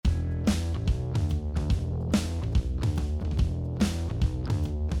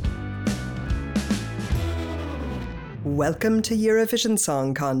Welcome to Eurovision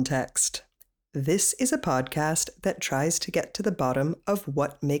Song Context. This is a podcast that tries to get to the bottom of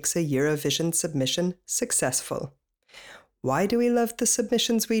what makes a Eurovision submission successful. Why do we love the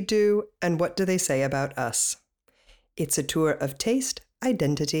submissions we do, and what do they say about us? It's a tour of taste,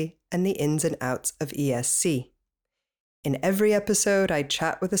 identity, and the ins and outs of ESC. In every episode, I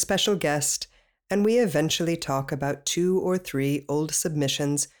chat with a special guest, and we eventually talk about 2 or 3 old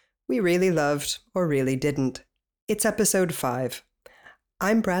submissions we really loved or really didn't. It's episode 5.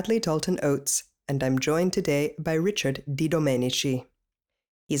 I'm Bradley Dalton Oates, and I'm joined today by Richard Di Domenici.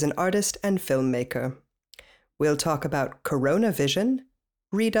 He's an artist and filmmaker. We'll talk about Coronavision,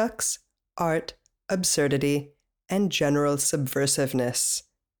 Redux, art, absurdity, and general subversiveness.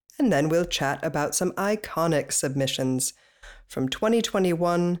 And then we'll chat about some iconic submissions from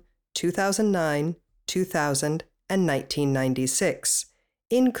 2021, 2009, 2000, and 1996,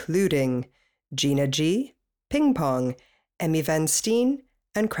 including Gina-G, Pong, Emmie van Steen,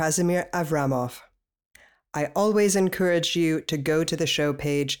 and Krassimir Avramov. I always encourage you to go to the show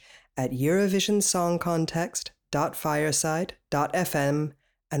page at eurovisionsongcontext.fireside.fm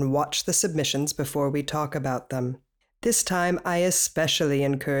and watch the submissions before we talk about them. This time, I especially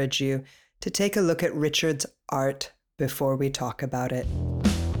encourage you to take a look at Richard's art before we talk about it.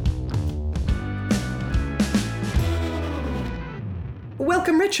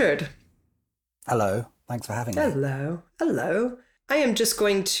 Welcome, Richard. Hello. Thanks for having me. Hello. I am just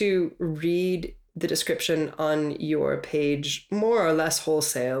going to read the description on your page more or less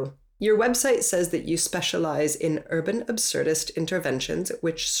wholesale. Your website says that you specialize in urban absurdist interventions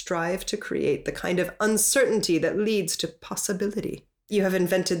which strive to create the kind of uncertainty that leads to possibility. You have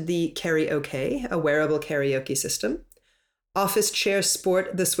invented the karaoke, a wearable karaoke system, office chair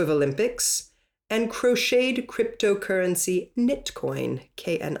sport, the Swivolympics, and crocheted cryptocurrency Knitcoin,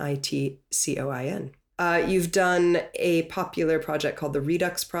 Knitcoin. You've done a popular project called the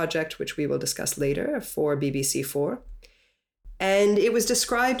Redux Project, which we will discuss later, for BBC4. And it was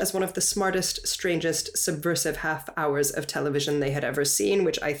described as one of the smartest, strangest, subversive half hours of television they had ever seen,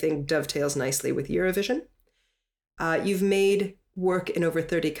 which I think dovetails nicely with Eurovision. You've made work in over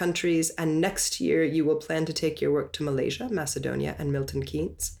 30 countries, and next year you will plan to take your work to Malaysia, Macedonia, and Milton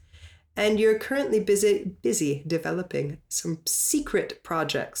Keynes. And you're currently busy developing some secret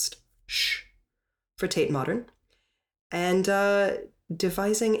projects for Tate Modern, and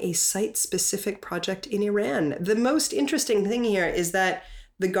devising a site-specific project in Iran. The most interesting thing here is that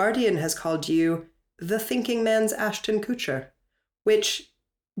The Guardian has called you the thinking man's Ashton Kutcher, which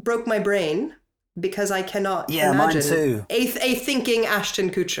broke my brain because I cannot imagine mine too. A thinking Ashton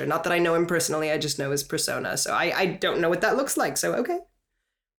Kutcher. Not that I know him personally, I just know his persona. So I don't know what that looks like, so okay.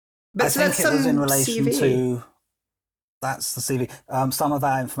 But I think it was in relation CV. to... That's the CV. Some of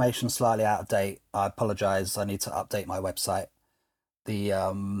that information is slightly out of date. I apologise. I need to update my website. The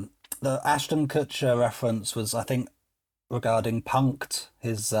Ashton Kutcher reference was, I think, regarding Punk'd,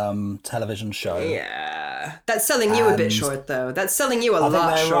 his television show. Yeah. That's selling you a bit short, though. That's selling you a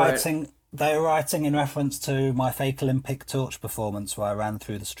lot short. They were writing in reference to my fake Olympic torch performance where I ran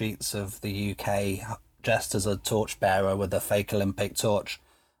through the streets of the UK dressed as a torchbearer with a fake Olympic torch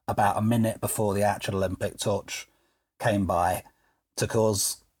about a minute before the actual Olympic torch came by, to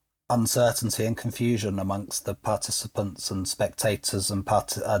cause uncertainty and confusion amongst the participants and spectators and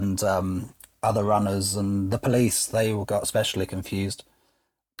other runners and the police. They all got especially confused.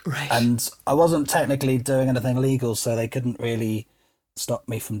 Right. And I wasn't technically doing anything illegal, so they couldn't really stop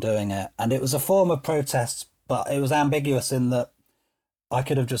me from doing it. And it was a form of protest, but it was ambiguous in that I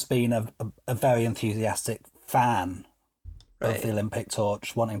could have just been a very enthusiastic fan of the Olympic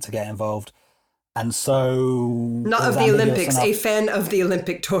torch, wanting to get involved. And so... Not of the Olympics, a fan of the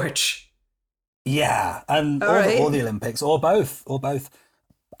Olympic torch. Yeah, and or the Olympics, or both.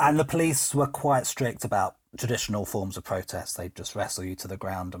 And the police were quite strict about traditional forms of protest. They'd just wrestle you to the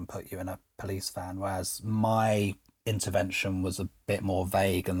ground and put you in a police van, whereas my intervention was a bit more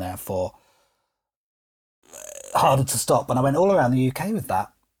vague and therefore harder to stop. And I went all around the UK with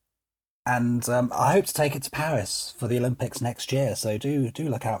that. And I hope to take it to Paris for the Olympics next year, so do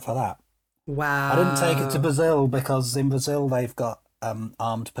look out for that. Wow. I didn't take it to Brazil because in Brazil they've got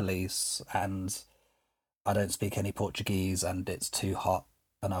armed police and I don't speak any Portuguese and it's too hot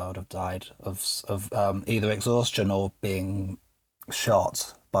and I would have died of either exhaustion or being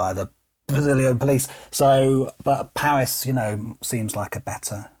shot by the Brazilian police. So, but Paris, seems like a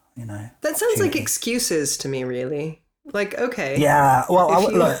better, That sounds like excuses to me, really. Like, okay. Yeah,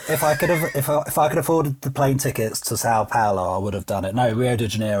 well, look, if I could have afforded the plane tickets to Sao Paulo, I would have done it. No, Rio de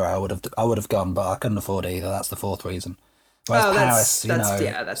Janeiro, I would have gone, but I couldn't afford it either. That's the fourth reason. Whereas Paris,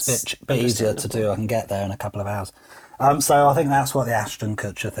 that's it's a bit easier to do. I can get there in a couple of hours. So I think that's what the Ashton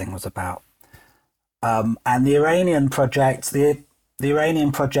Kutcher thing was about. And the Iranian project, the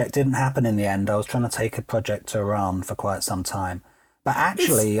Iranian project didn't happen in the end. I was trying to take a project to Iran for quite some time. But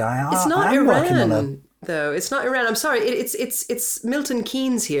actually, it's not I am working on Iran, though. It's not Iran. I'm sorry. It's Milton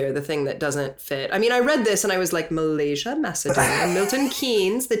Keynes here, the thing that doesn't fit. I mean, I read this and I was like, Malaysia, Macedonia, Milton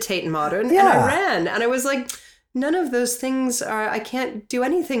Keynes, the Tate Modern, and Iran. And I was like, none of those things are, I can't do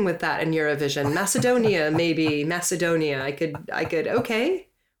anything with that in Eurovision. Macedonia, maybe. Macedonia. I could, okay.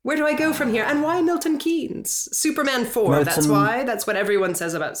 Where do I go from here? And why Milton Keynes? Superman 4, that's why. That's what everyone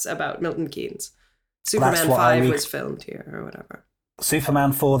says about Milton Keynes. Superman 5 was filmed here or whatever.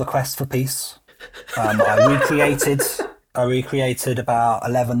 Superman 4, The Quest for Peace. I recreated about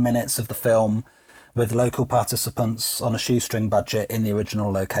 11 minutes of the film with local participants on a shoestring budget in the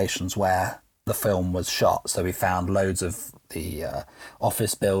original locations where the film was shot. So we found loads of the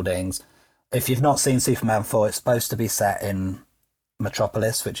office buildings. If you've not seen Superman 4, it's supposed to be set in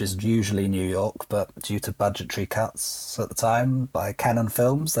Metropolis, which is usually New York, but due to budgetary cuts at the time by Canon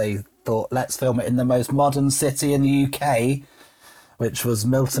Films, they thought, let's film it in the most modern city in the UK, which was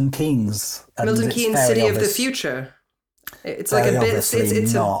Milton Keynes. Milton Keynes, city of the future. It's like it's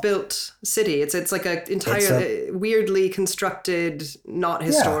a built city. It's like an entire weirdly constructed, not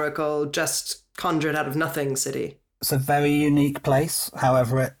historical, just conjured out of nothing city. It's a very unique place.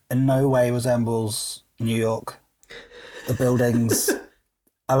 However, it in no way resembles New York. The buildings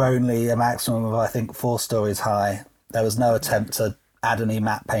are only a maximum of, I think, 4 stories high. There was no attempt to add any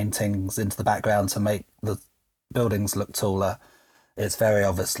matte paintings into the background to make the buildings look taller. It's very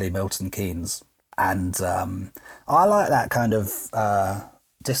obviously Milton Keynes. And I like that kind of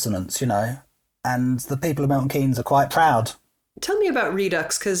dissonance, you know. And the people of Milton Keynes are quite proud. Tell me about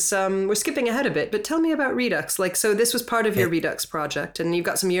Redux, because we're skipping ahead a bit, but tell me about Redux. Like, so this was part of your Redux project, and you've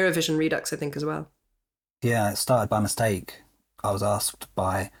got some Eurovision Redux, I think, as well. Yeah, it started by mistake. I was asked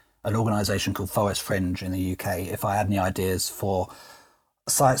by an organisation called Forest Fringe in the UK if I had any ideas for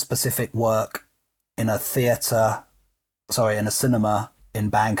site-specific work in a cinema in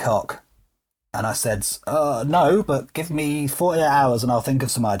Bangkok. And I said, no, but give me 48 hours and I'll think of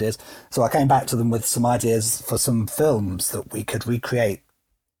some ideas. So I came back to them with some ideas for some films that we could recreate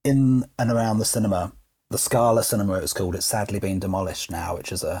in and around the cinema. The Scala Cinema, it was called. It's sadly been demolished now,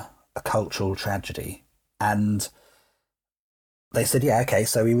 which is a cultural tragedy. And they said, yeah, okay,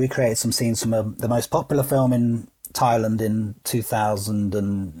 so we recreated some scenes from the most popular film in Thailand in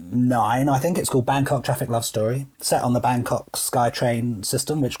 2009. I think it's called Bangkok Traffic Love Story, set on the Bangkok SkyTrain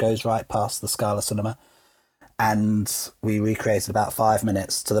system, which goes right past the Scala Cinema. And we recreated about 5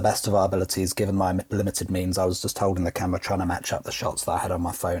 minutes to the best of our abilities, given my limited means. I was just holding the camera trying to match up the shots that I had on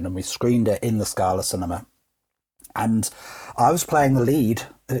my phone, and we screened it in the Scala Cinema. And I was playing the lead,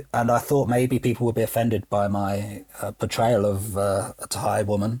 and I thought maybe people would be offended by my portrayal of a Thai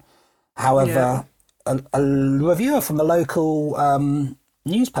woman. However, a reviewer from the local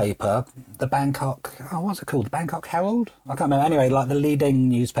newspaper, the Bangkok, what's it called? The Bangkok Herald? I can't remember. Anyway, like the leading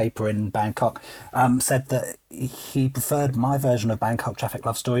newspaper in Bangkok, said that he preferred my version of Bangkok Traffic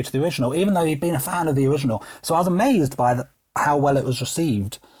Love Story to the original, even though he'd been a fan of the original. So I was amazed by how well it was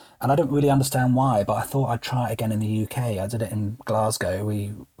received. And I don't really understand why, but I thought I'd try it again in the UK. I did it in Glasgow.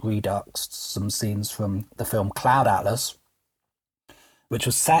 We reduxed some scenes from the film Cloud Atlas, which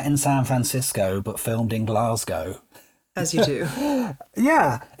was set in San Francisco, but filmed in Glasgow. As you do.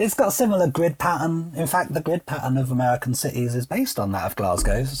 Yeah, it's got a similar grid pattern. In fact, the grid pattern of American cities is based on that of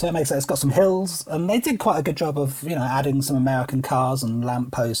Glasgow. So it makes sense. It's got some hills, and they did quite a good job of, adding some American cars and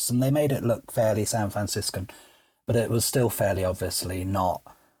lampposts, and they made it look fairly San Franciscan. But it was still fairly obviously not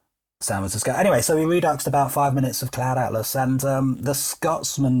San Francisco. Anyway, so we reduxed about 5 minutes of Cloud Atlas, and the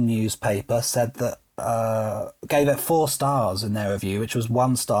Scotsman newspaper said that gave it 4 stars in their review, which was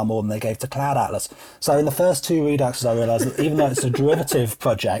 1 star more than they gave to Cloud Atlas. So in the first 2 reduxes, I realised that even though it's a derivative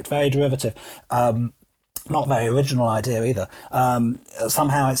project, very derivative, not very original idea either,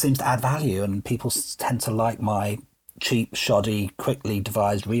 somehow it seems to add value, and people tend to like my cheap, shoddy, quickly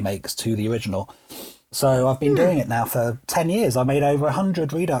devised remakes to the original. So I've been doing it now for 10 years. I made over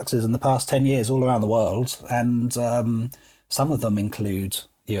 100 reduxes in the past 10 years all around the world, and some of them include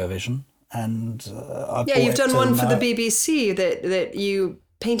Eurovision. And you've done one for the BBC that you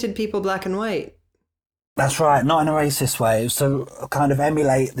painted people black and white. That's right, not in a racist way. So kind of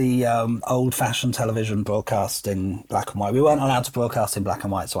emulate the old-fashioned television broadcasting black and white. We weren't allowed to broadcast in black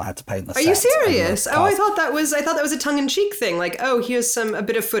and white, so I had to paint the Are set. you serious? And Oh, I thought that was a tongue-in-cheek thing. Like, oh, here's a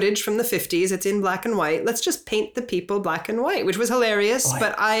bit of footage from the 50s. It's in black and white. Let's just paint the people black and white, which was hilarious.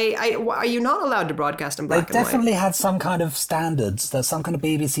 But are you not allowed to broadcast in black and white? They definitely had some kind of standards. There's some kind of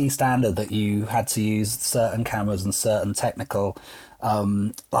BBC standard that you had to use certain cameras and certain technical.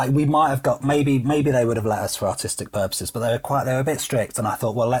 Like we might have got maybe they would have let us for artistic purposes, but they were a bit strict. And I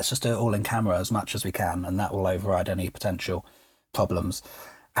thought, well, let's just do it all in camera as much as we can, and that will override any potential problems.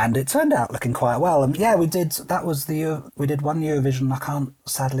 And it turned out looking quite well. And yeah, we did. That was we did one Eurovision. I can't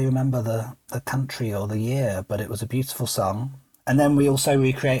sadly remember the country or the year, but it was a beautiful song. And then we also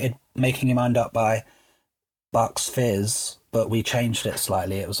recreated "Making Your Mind Up" by Bucks Fizz, but we changed it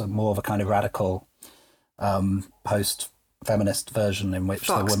slightly. It was more of a kind of radical post-feminist version in which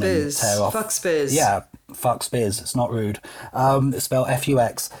the women tear off. Fuck Spiz. Yeah, fuck Spiz. It's not rude. It's spelled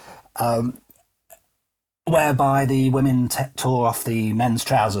F-U-X. Whereby the women tore off the men's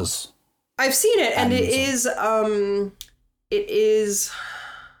trousers. I've seen it, and it is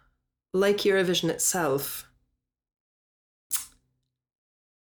like Eurovision itself.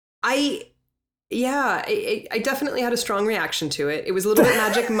 I definitely had a strong reaction to it. It was a little bit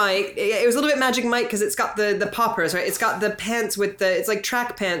Magic Mike. It was a little bit Magic Mike because it's got the poppers, right? It's got the pants it's like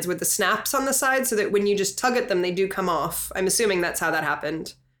track pants with the snaps on the side so that when you just tug at them, they do come off. I'm assuming that's how that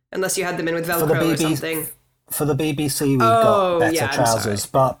happened. Unless you had them in with Velcro or something. For the BBC, we've got better trousers.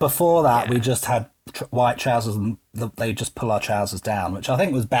 But before that, we just had white trousers and they just pull our trousers down, which I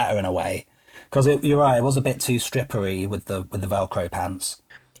think was better in a way. Because you're right, it was a bit too strippery with the Velcro pants.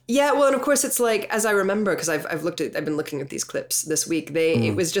 Yeah, well, and of course it's like, as I remember, because I've been looking at these clips this week.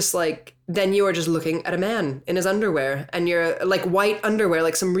 It was just like, then you are just looking at a man in his underwear, and you're like white underwear,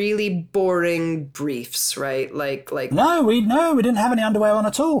 like some really boring briefs, right? Like. No, we didn't have any underwear on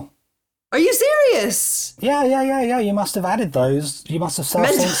at all. Are you serious? Yeah. You must have added those. You must have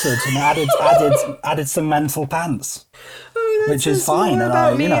self-censored and added some mental pants. Oh, which is fine, and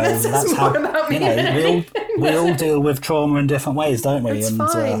that's how we all deal with trauma in different ways, don't we? It's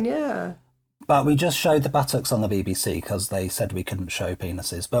fine, yeah. But we just showed the buttocks on the BBC because they said we couldn't show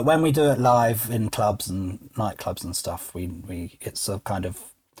penises. But when we do it live in clubs and nightclubs and stuff, it's a kind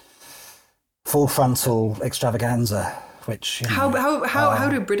of full frontal extravaganza. Which how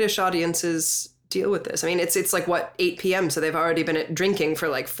do British audiences deal with this? I mean, it's like, what, 8 p.m., so they've already been drinking for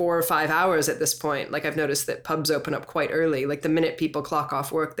like 4 or 5 hours at this point. Like, I've noticed that pubs open up quite early. Like, the minute people clock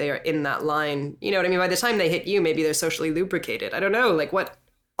off work, they are in that line. You know what I mean? By the time they hit you, maybe they're socially lubricated. I don't know, like what?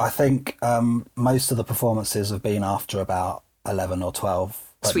 I think most of the performances have been after about 11 or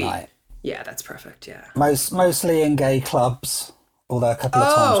 12 at night. Yeah, that's perfect, yeah. Mostly in gay clubs. Although a couple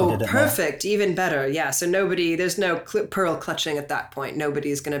of times we did it. Oh, perfect. Even better. Yeah. So there's no pearl clutching at that point.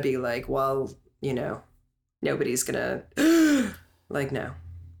 Nobody's going to be like, well, nobody's going to, like, no.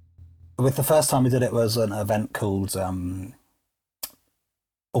 With the first time we did it was an event called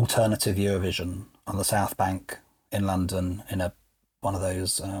Alternative Eurovision on the South Bank in London in one of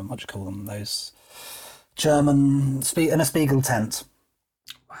those, what do you call them? Those German, in a Spiegel tent.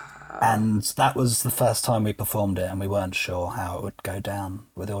 And that was the first time we performed it, and we weren't sure how it would go down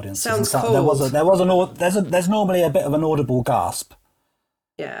with audiences. Sounds cold. There's normally a bit of an audible gasp,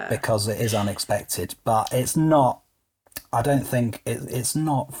 yeah, because it is unexpected, but it's not. I don't think it's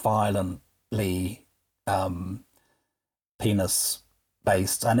not violently penis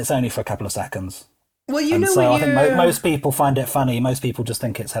based, and it's only for a couple of seconds. Well, I think most people find it funny. Most people just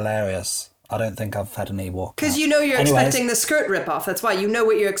think it's hilarious. I don't think I've had any walk. Because you're expecting the skirt rip-off. That's why you know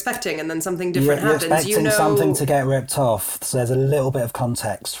what you're expecting, and then something different happens. You're expecting something to get ripped off. So there's a little bit of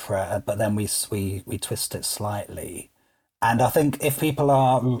context for it, but then we twist it slightly. And I think if people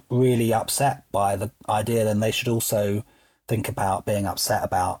are really upset by the idea, then they should also think about being upset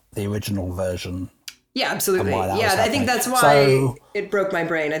about the original version. Yeah, absolutely. Yeah, I think that's why it broke my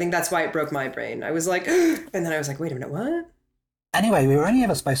brain. I think that's why it broke my brain. I was like, and then I was like, wait a minute, what? Anyway, we were only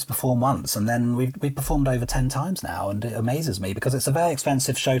ever supposed to perform once, and then we performed over 10 times now, and it amazes me because it's a very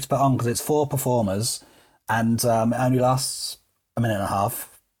expensive show to put on because it's 4 performers, and it only lasts a minute and a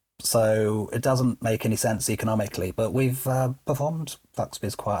half, so it doesn't make any sense economically. But we've performed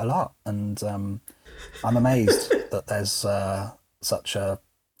Fuxbiz quite a lot, and I'm amazed that there's such a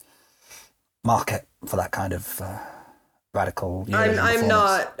market for that kind of radical.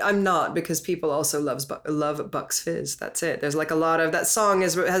 I'm not because people also love Bucks Fizz. That's it. There's like a lot of that song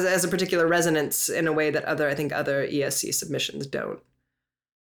has a particular resonance in a way that other ESC submissions don't.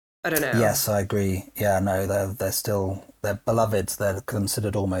 I don't know. Yes, I agree. Yeah, no, they're still they're beloved. They're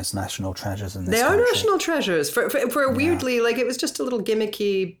considered almost national treasures in this They are country. national treasures for a weirdly, like, it was just a little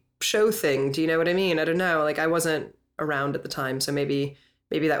gimmicky show thing. Do you know what I mean? I don't know. Like, I wasn't around at the time, so maybe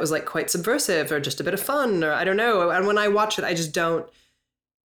that was like quite subversive or just a bit of fun, or I don't know. And when I watch it, I just don't.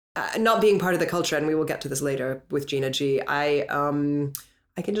 Not being part of the culture, and we will get to this later with Gina-G. I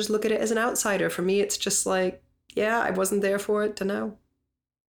can just look at it as an outsider. For me, it's just like, yeah, I wasn't there for it to know.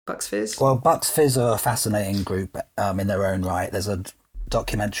 Bucks Fizz. Well, Bucks Fizz are a fascinating group in their own right. There's a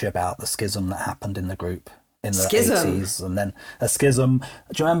documentary about the schism that happened in the group in the 80s, and then a schism.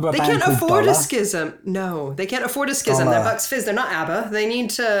 Do you remember a band called They can't afford Dollar? a schism. No, they can't afford a schism. Dollar. They're Bucks Fizz. They're not ABBA. They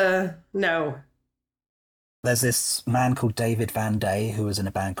need to... No. There's this man called David Van Day who was in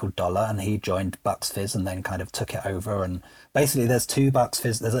a band called Dollar, and he joined Bucks Fizz and then kind of took it over. And basically, there's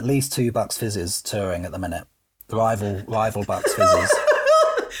at least two Bucks Fizzes touring at the minute. Rival Bucks Fizzes.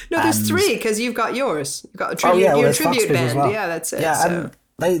 No, there's three, because you've got yours. You've got a tribute, well, your there's Bucks tribute Fizz as band. well. Yeah, that's it. Yeah, so.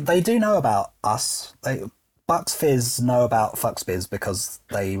 and they do know about us. Bucks Fizz know about Fucks Fizz because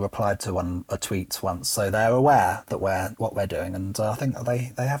they replied to a tweet once, so they're aware that what we're doing, and I think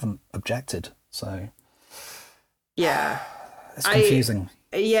they haven't objected. So Yeah. it's confusing.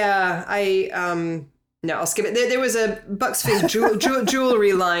 No, I'll skip it. There was a Bucks Fizz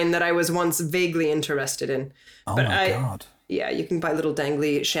jewelry line that I was once vaguely interested in. Oh but my God. Yeah, you can buy little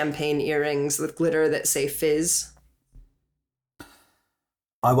dangly champagne earrings with glitter that say Fizz.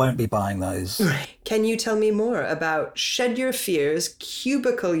 I won't be buying those. Can you tell me more about Shed Your Fears,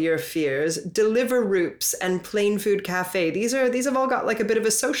 Cubicle Your Fears, Deliver Roops, and Plain Food Cafe? These have all got like a bit of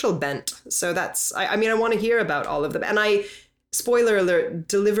a social bent. So that's, I want to hear about all of them. And spoiler alert,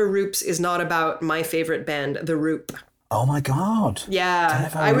 Deliver Roops is not about my favorite band, The Roop. Oh my God. Yeah,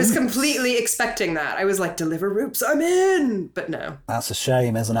 Deliver I was Roops. completely expecting that. I was like, Deliver Roops, I'm in. But no. That's a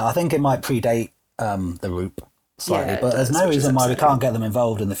shame, isn't it? I think it might predate The Roop slightly, Yeah, it but there's does, no which is reason why we upsetting. can't get them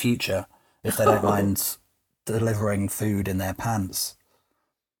involved in the future if they don't mind delivering food in their pants.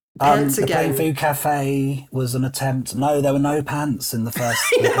 Pants the again. Plain Food Cafe was an attempt. No, there were no pants in the first.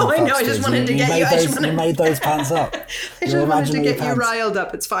 I know. I just wanted to get you. You made those pants up. I just wanted to get you riled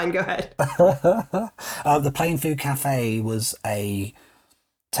up. It's fine. Go ahead. The Plain Food Cafe was a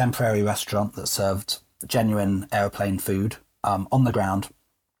temporary restaurant that served genuine aeroplane food on the ground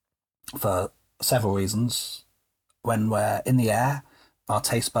for several reasons. When we're in the air, our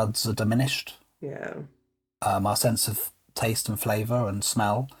taste buds are diminished. Yeah. Our sense of taste and flavour and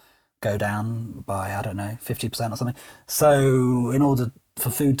smell go down by, 50% or something. So in order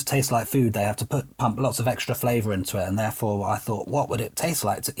for food to taste like food, they have to pump lots of extra flavour into it. And therefore I thought, what would it taste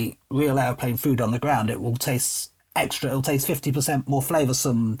like to eat real airplane food on the ground? It will taste extra. It'll taste 50% more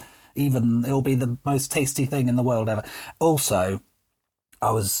flavoursome. Even it'll be the most tasty thing in the world ever. Also,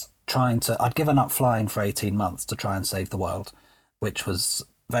 I'd given up flying for 18 months to try and save the world, which was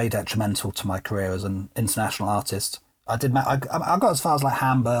very detrimental to my career as an international artist. I got as far as like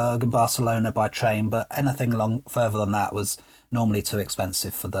Hamburg and Barcelona by train, but anything further than that was normally too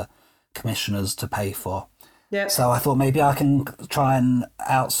expensive for the commissioners to pay for. Yeah. So I thought maybe I can try and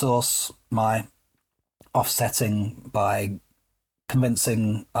outsource my offsetting by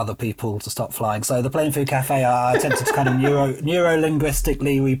convincing other people to stop flying. So the Plain Food Cafe, I attempted to kind of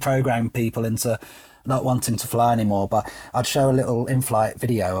neuro-linguistically reprogram people into not wanting to fly anymore. But I'd show a little in-flight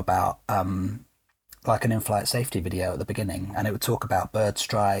video about like an in-flight safety video at the beginning, and it would talk about bird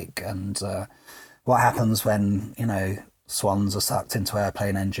strike and what happens when swans are sucked into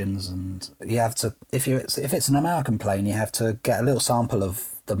airplane engines. And you have to, if it's an American plane, you have to get a little sample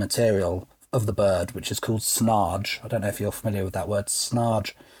of the material of the bird, which is called snarge. I don't know if you're familiar with that word,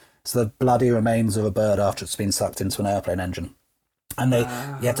 snarge. It's the bloody remains of a bird after it's been sucked into an airplane engine. And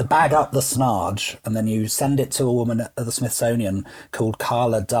you have to bag up the snarge, and then you send it to a woman at the Smithsonian called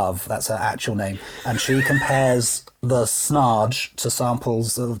Carla Dove. That's her actual name. And she compares the snarge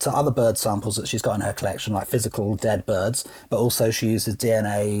to other bird samples that she's got in her collection, like physical dead birds, but also she uses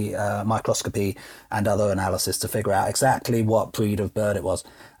DNA microscopy and other analysis to figure out exactly what breed of bird it was.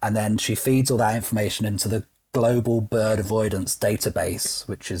 And then she feeds all that information into the Global Bird Avoidance Database,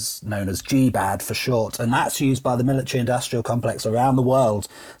 which is known as GBAD for short, and that's used by the military-industrial complex around the world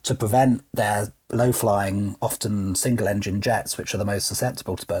to prevent their low-flying, often single-engine jets, which are the most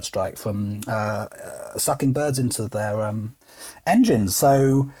susceptible to bird strike, from sucking birds into their engines.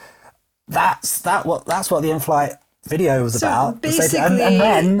 So that's what the in-flight video was about. Basically,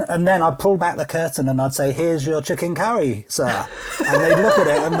 and then I'd pull back the curtain and I'd say, "Here's your chicken curry, sir." And they'd look at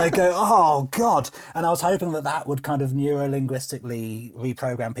it and they'd go, "Oh God." And I was hoping that would kind of neuro-linguistically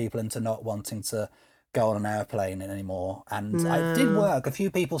reprogram people into not wanting to go on an airplane anymore. And it did work. A few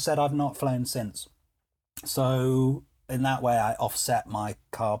people said I've not flown since. So in that way, I offset my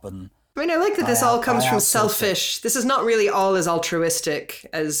carbon. I mean, I like that this all comes from outsource selfish. This is not really all as altruistic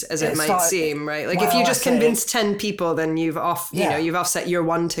as it might seem, right? Like if you just convince 10 people, then you've you've offset your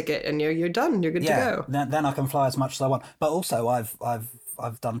one ticket and you're done. You're good to go. Then I can fly as much as I want. But also,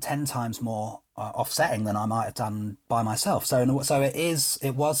 I've done 10 times more offsetting than I might have done by myself. So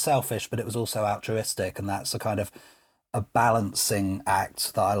it was selfish, but it was also altruistic, and that's a kind of a balancing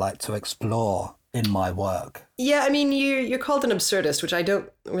act that I like to explore in my work. Yeah, I mean, you're called an absurdist, which I don't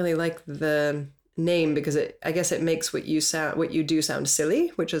really like the name because I guess it makes what you do sound silly,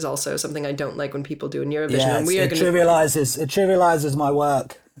 which is also something I don't like when people do in Eurovision. Yeah, it trivializes my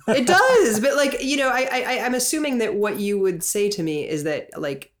work. It does, but like, I'm assuming that what you would say to me is that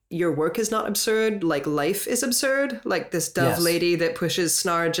like your work is not absurd, like life is absurd, like this dove lady that pushes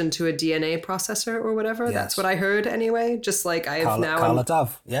Snarge into a DNA processor or whatever. Yes. That's what I heard anyway. Just like Carla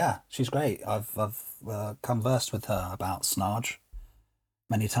Dove. Yeah, she's great. I've conversed with her about Snarge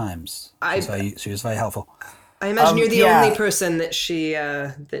many times. She was very helpful. I imagine you're the only person that she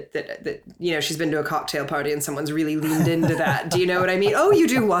that she's been to a cocktail party and someone's really leaned into that. Do you know what I mean? Oh, you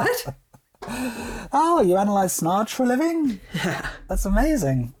do what? Oh, you analyze Snarge for a living? Yeah, that's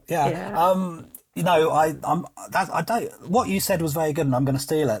amazing. Yeah. What you said was very good, and I'm going to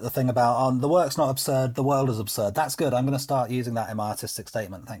steal it. The thing about the work's not absurd, the world is absurd. That's good. I'm going to start using that in my artistic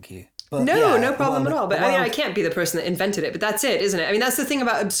statement. Thank you. But, no problem at all. But I mean, I can't be the person that invented it. But that's it, isn't it? I mean, that's the thing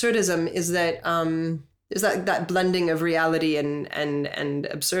about absurdism is that that blending of reality and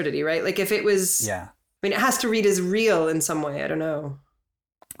absurdity, right? Like if it was, I mean, it has to read as real in some way. I don't know.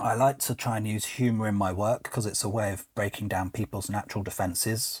 I like to try and use humour in my work because it's a way of breaking down people's natural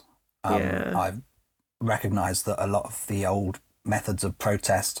defences. I've recognised that a lot of the old methods of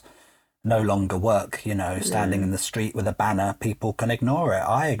protest no longer work. Standing in the street with a banner, people can ignore it.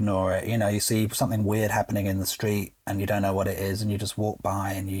 I ignore it. You see something weird happening in the street and you don't know what it is and you just walk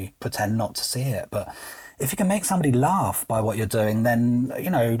by and you pretend not to see it. But if you can make somebody laugh by what you're doing, then,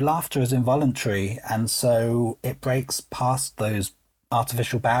 laughter is involuntary. And so it breaks past those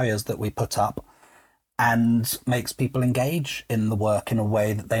artificial barriers that we put up and makes people engage in the work in a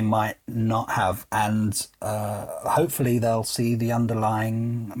way that they might not have. And hopefully they'll see the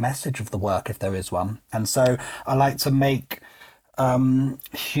underlying message of the work if there is one. And so I like to make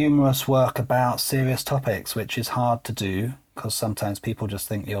humorous work about serious topics, which is hard to do because sometimes people just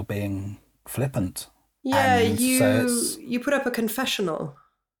think you're being flippant. Yeah, you put up a confessional.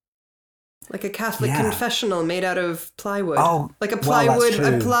 Like a Catholic confessional made out of plywood. Oh, like a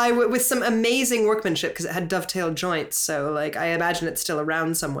plywood with some amazing workmanship because it had dovetailed joints. So like I imagine it's still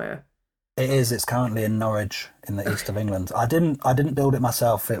around somewhere. It is. It's currently in Norwich in the east of England. I didn't build it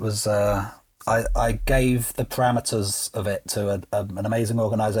myself. It was I gave the parameters of it to an amazing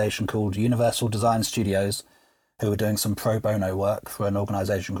organisation called Universal Design Studios, who were doing some pro bono work for an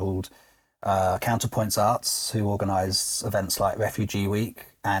organisation called Counterpoints Arts, who organise events like Refugee Week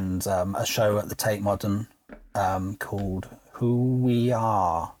and a show at the Tate Modern called Who We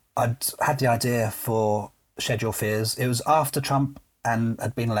Are. I'd had the idea for Shed Your Fears. It was after Trump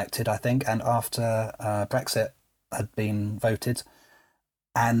had been elected, I think, and after Brexit had been voted.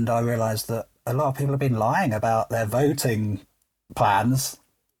 And I realised that a lot of people have been lying about their voting plans.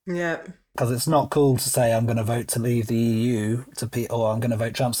 Yeah. Because it's not cool to say I'm going to vote to leave the EU or I'm going to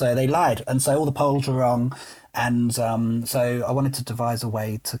vote Trump. So they lied. And so all the polls were wrong. And so I wanted to devise a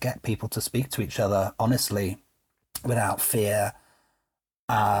way to get people to speak to each other honestly, without fear,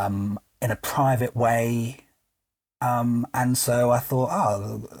 in a private way. And so I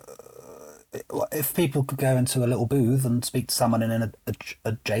thought, if people could go into a little booth and speak to someone in an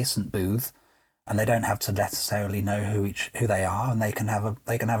adjacent booth, and they don't have to necessarily know who they are, and they can have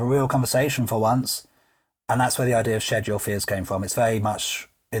a real conversation for once. And that's where the idea of Shed Your Fears came from. It's very much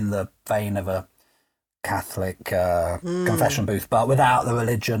in the vein of a Catholic confession booth, but without the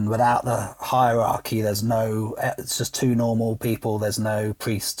religion, without the hierarchy. It's just two normal people. There's no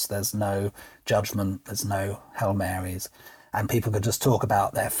priests, there's no judgment, there's no Hail Marys. And people could just talk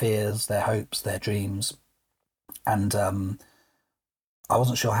about their fears, their hopes, their dreams. And I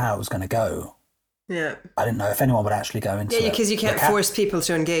wasn't sure how it was going to go. Yeah. I didn't know if anyone would actually go into it. Yeah, because you can't force people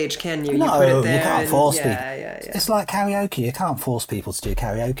to engage, can you? No, you put it there you can't force people. Yeah. It's like karaoke. You can't force people to do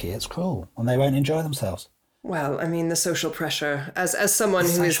karaoke. It's cruel, and they won't enjoy themselves. Well, I mean, the social pressure. As someone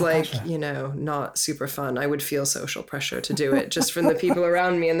who is like, not super fun, I would feel social pressure to do it just from the people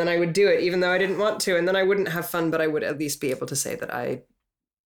around me, and then I would do it even though I didn't want to, and then I wouldn't have fun, but I would at least be able to say that I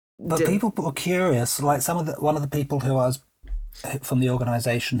But people were curious. Like one of the people who I was from the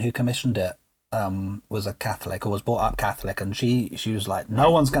organisation who commissioned it was a Catholic, or was brought up Catholic, and she was like,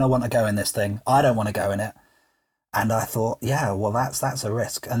 no one's going to want to go in this thing. I don't want to go in it. And I thought, yeah, well, that's a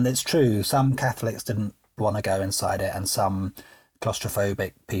risk. And it's true, some Catholics didn't want to go inside it, and some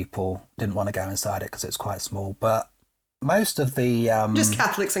claustrophobic people didn't want to go inside it because it's quite small. But most of the Just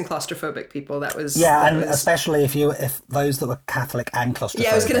Catholics and claustrophobic people. yeah, That and was. especially if those that were Catholic and claustrophobic.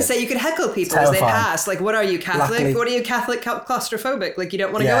 Yeah, I was going to say you could heckle people as they pass. Like, what are you, Catholic? Luckily, what are you, Catholic claustrophobic? Like, you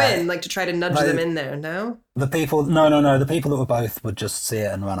don't want to go in, like to try to nudge them in there, no? The people, no. The people that were both would just see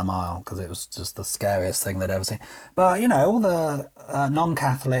it and run a mile because it was just the scariest thing they'd ever seen. But, all the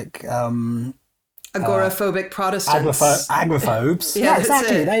non-Catholic agoraphobic Protestants, agrophobes. Yeah,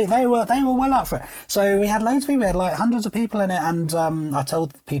 exactly. They were well up for it. So we had loads of people. We had like hundreds of people in it, and I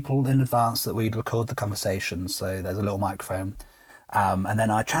told people in advance that we'd record the conversation. So there's a little microphone, and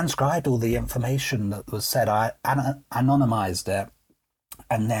then I transcribed all the information that was said. I anonymized it,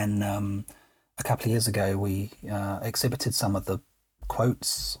 and then a couple of years ago we exhibited some of the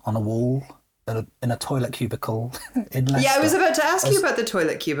quotes on a wall in a toilet cubicle in Leicester. Yeah, I was about to ask you about the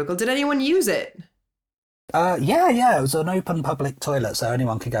toilet cubicle. Did anyone use it? Yeah. It was an open public toilet, so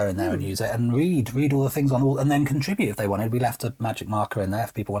anyone could go in there and use it and read all the things on the wall, and then contribute if they wanted. We left a magic marker in there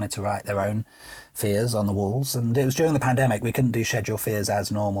if people wanted to write their own fears on the walls. And it was during the pandemic. We couldn't do schedule fears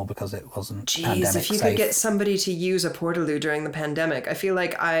as normal because it wasn't pandemic safe. If you could get somebody to use a portaloo during the pandemic, I feel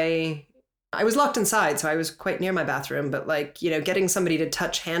like I was locked inside, so I was quite near my bathroom, but like, getting somebody to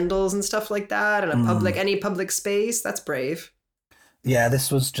touch handles and stuff like that in any public space, that's brave. Yeah,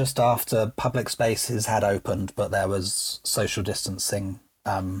 this was just after public spaces had opened, but there was social distancing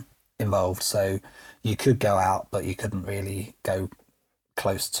involved. So you could go out, but you couldn't really go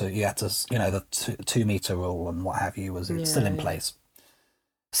close to, you had to, the 2 meter rule and what have you was still in place.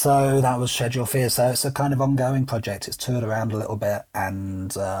 So that was Schedule Fear. So it's a kind of ongoing project. It's toured around a little bit.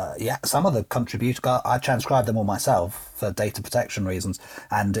 And some of the contributors, I transcribed them all myself for data protection reasons.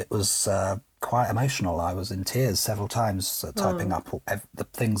 And it was quite emotional. I was in tears several times typing up the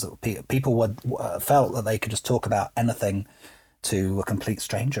things that people would felt that they could just talk about anything to a complete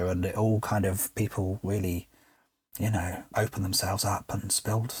stranger. And it all kind of, people really, opened themselves up and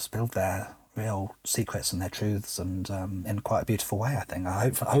spilled their real secrets and their truths, and in quite a beautiful way, I think.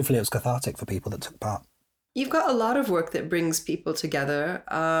 Hopefully it was cathartic for people that took part. You've got a lot of work that brings people together.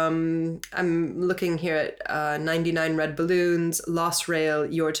 I'm looking here at 99 Red Balloons, Lost Rail,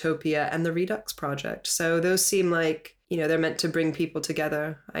 Yourtopia, and the Redux Project. So those seem like, they're meant to bring people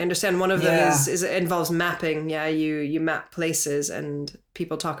together. I understand one of them is involves mapping. Yeah, you map places and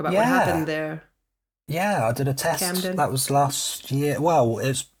people talk about what happened there. Yeah, I did a test. Camden. That was last year. Well,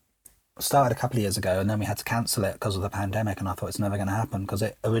 it's started a couple of years ago, and then we had to cancel it because of the pandemic, and I thought it's never going to happen because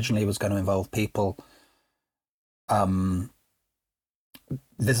it originally was going to involve people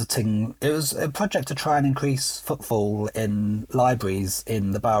visiting. It was a project to try and increase footfall in libraries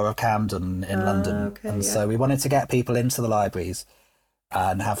in the borough of Camden in London. So we wanted to get people into the libraries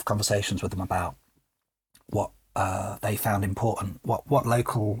and have conversations with them about what they found important, what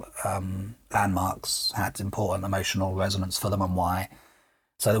local landmarks had important emotional resonance for them and why,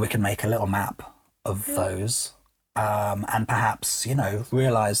 so that we can make a little map of those, and perhaps,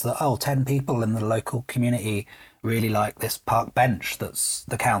 realise that, 10 people in the local community really like this park bench that's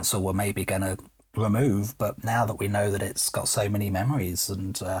the council were maybe going to remove, but now that we know that it's got so many memories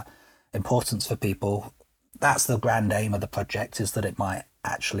and importance for people, that's the grand aim of the project, is that it might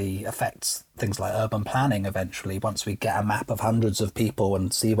actually affect things like urban planning eventually, once we get a map of hundreds of people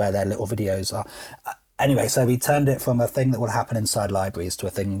and see where their little videos are. Anyway, so we turned it from a thing that would happen inside libraries to a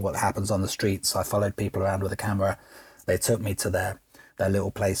thing what happens on the streets. I followed people around with a camera. They took me to their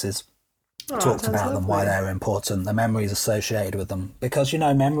little places, talked about them, why they're important, the memories associated with them. Because,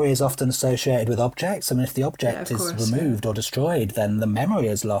 memory is often associated with objects. I mean, if the object is removed or destroyed, then the memory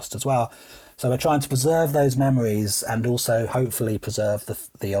is lost as well. So we're trying to preserve those memories and also hopefully preserve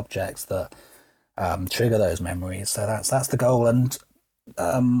the objects that trigger those memories. So that's the goal. And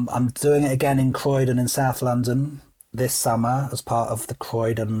I'm doing it again in Croydon in South London this summer as part of the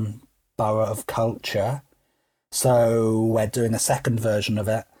Croydon Borough of Culture. So we're doing a second version of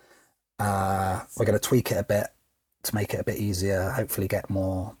it. We're going to tweak it a bit to make it a bit easier, hopefully get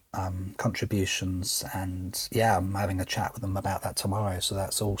more contributions. And I'm having a chat with them about that tomorrow. So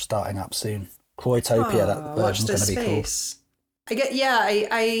that's all starting up soon. Croydtopia, that version's going to be cool.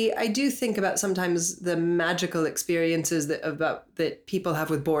 I do think about sometimes the magical experiences that people have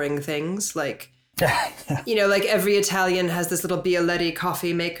with boring things, like like every Italian has this little Bialetti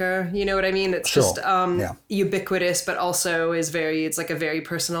coffee maker. You know what I mean? It's just ubiquitous, but also it's like a very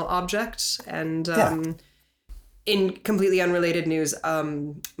personal object. And in completely unrelated news,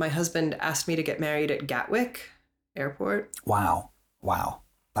 my husband asked me to get married at Gatwick Airport. Wow,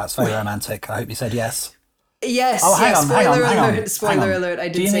 that's very romantic. I hope you said yes. Yes, Oh, hang yes, on, spoiler hang on, alert, spoiler alert, I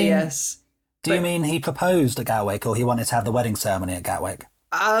did say yes. Do you mean he proposed at Gatwick, or he wanted to have the wedding ceremony at Gatwick?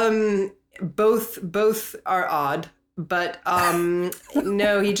 Both are odd, but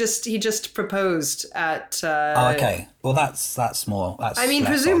no, he just proposed at Oh, okay. Well, that's more. That's. I mean, less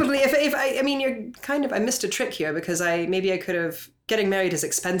presumably, odd. if I mean, you're kind of, I missed a trick here because I could have, getting married is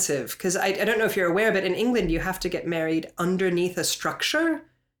expensive because I don't know if you're aware, but in England you have to get married underneath a structure.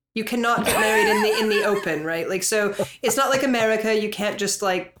 You cannot get married in the open, right? Like, so it's not like America. You can't just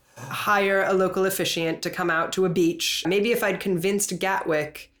like hire a local officiant to come out to a beach. Maybe if I'd convinced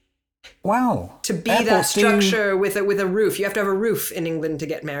Gatwick, Wow, to be airports that structure with a roof. You have to have a roof in England to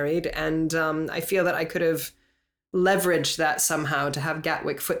get married, and I feel that I could have leveraged that somehow to have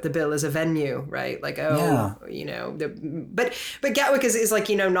Gatwick foot the bill as a venue, right? Like, but Gatwick is like,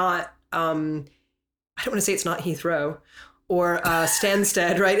 not, I don't want to say it's not Heathrow or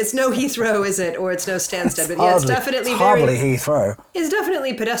Stansted, right? It's no Heathrow, is it? Or it's no Stansted, but yeah, it's definitely hardly Heathrow. It's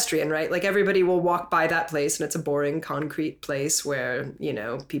definitely pedestrian, right? Like everybody will walk by that place and it's a boring concrete place where,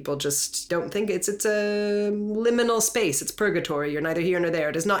 people just don't think it's a liminal space. It's purgatory. You're neither here nor there.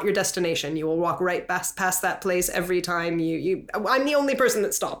 It is not your destination. You will walk right past that place every time I'm the only person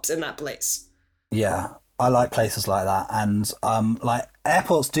that stops in that place. Yeah, I like places like that, and like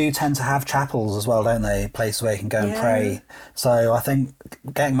airports do tend to have chapels as well, don't they? Places where you can go and pray. So I think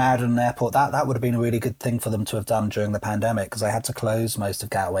getting married in an airport, that would have been a really good thing for them to have done during the pandemic, because they had to close most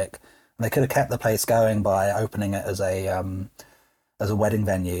of Gatwick, and they could have kept the place going by opening it as a wedding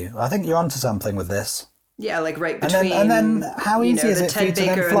venue. I think you're onto something with this. Yeah, like right between, and then how easy is the it for you Ted to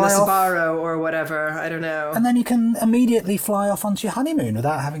then Baker and the fly off? Sbarro or whatever. I don't know. And then you can immediately fly off onto your honeymoon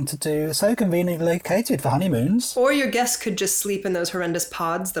without having to do, so conveniently located for honeymoons. Or your guests could just sleep in those horrendous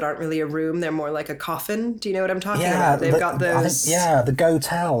pods that aren't really a room. They're more like a coffin. Do you know what I'm talking about? They've got those. The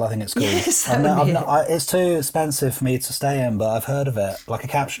Go-Tel, I think it's called. Yes, it's too expensive for me to stay in, but I've heard of it, like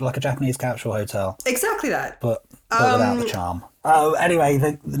a Japanese capsule hotel. Exactly that. But without the charm. Oh, anyway,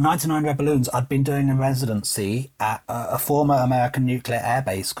 the 99 Red Balloons, I'd been doing a residency at a former American nuclear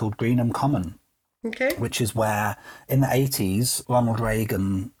airbase called Greenham Common. Okay. Which is where, in the 80s, Ronald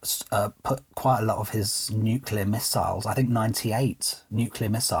Reagan put quite a lot of his nuclear missiles, I think 98 nuclear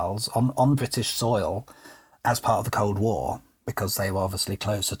missiles, on British soil as part of the Cold War, because they were obviously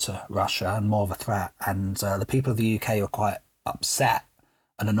closer to Russia and more of a threat. And the people of the UK were quite upset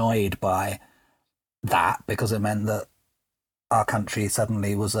and annoyed by that, because it meant that our country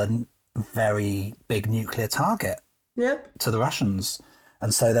suddenly was a very big nuclear target to the Russians.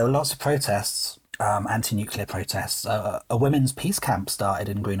 And so there were lots of protests, anti-nuclear protests. A women's peace camp started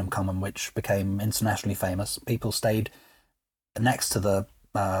in Greenham Common, which became internationally famous. People stayed next to the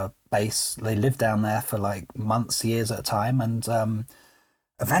base. They lived down there for like months, years at a time. And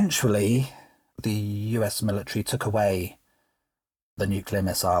eventually the US military took away the nuclear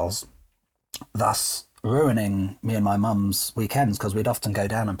missiles, thus ruining me and my mum's weekends, because we'd often go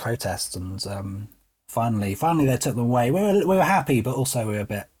down and protest. And finally they took them away. We were happy, but also we were a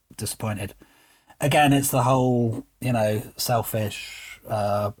bit disappointed. Again, it's the whole, selfish,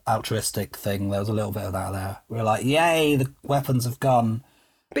 altruistic thing. There was a little bit of that there. We were like, yay, the weapons have gone.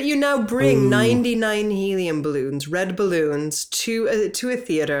 But you now bring 99 helium balloons, red balloons, to a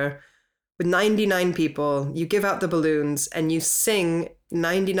theater with 99 people. You give out the balloons and you sing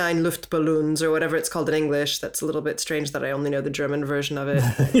 99 Luftballons, or whatever it's called in English. That's a little bit strange that I only know the German version of it.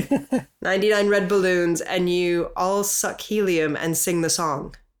 99 red balloons, and you all suck helium and sing the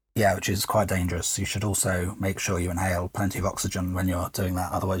song. Yeah, which is quite dangerous. You should also make sure you inhale plenty of oxygen when you're doing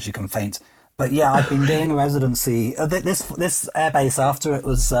that, otherwise you can faint. But yeah, I've been doing a residency. This airbase, after it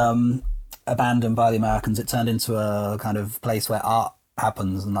was abandoned by the Americans, it turned into a kind of place where art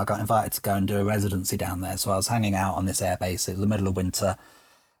happens, and I got invited to go and do a residency down there. So I was hanging out on this airbase. It was the middle of winter.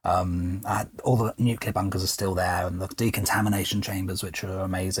 All the nuclear bunkers are still there, and the decontamination chambers, which are an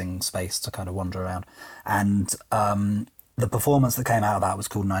amazing space to kind of wander around. And the performance that came out of that was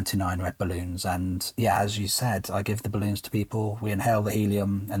called 99 Red Balloons. And yeah, as you said, I give the balloons to people, we inhale the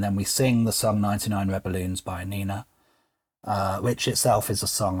helium, and then we sing the song 99 Red Balloons by Nina, which itself is a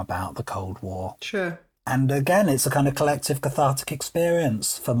song about the Cold War. Sure. And again, it's a kind of collective cathartic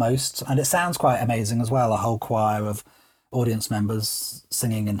experience for most. And it sounds quite amazing as well, a whole choir of audience members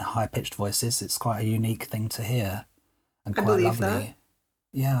singing in high-pitched voices. It's quite a unique thing to hear, and quite lovely. That.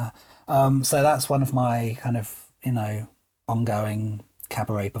 Yeah. So that's one of my kind of, ongoing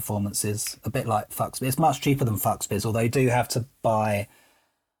cabaret performances, a bit like Fuxby. It's much cheaper than Fuxby's, although you do have to buy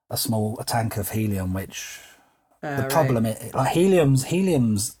a tank of helium, which... the problem is, like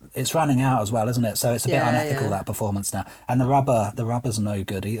helium's it's running out as well, isn't it? So it's a bit unethical, that performance now. And the rubber's no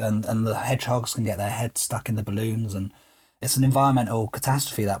good, and the hedgehogs can get their heads stuck in the balloons, and it's an environmental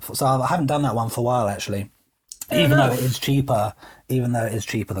catastrophe. So I haven't done that one for a while, actually. Even though it is cheaper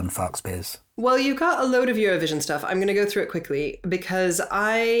than Fox Beers. Well, you got a load of Eurovision stuff. I'm going to go through it quickly because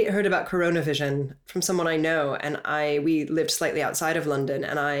I heard about Coronavision from someone I know, and we lived slightly outside of London,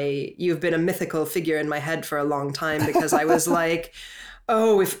 and you've been a mythical figure in my head for a long time because I was like,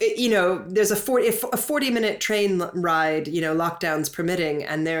 oh, if there's a 40-minute train ride, lockdowns permitting,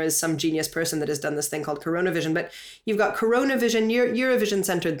 and there is some genius person that has done this thing called Coronavision, but you've got Coronavision, Eurovision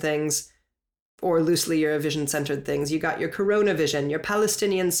centered things, or loosely Eurovision-centered things. You got your Coronavision, your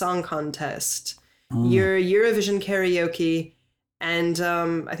Palestinian Song Contest, your Eurovision karaoke, and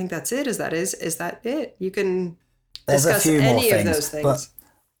I think that's it. Is that it? You can discuss any of those things.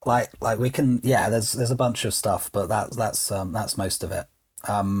 But like we can, there's a bunch of stuff, but that's most of it.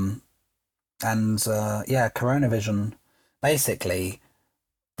 Coronavision, basically,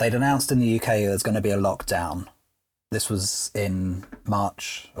 they'd announced in the UK there's going to be a lockdown. This was in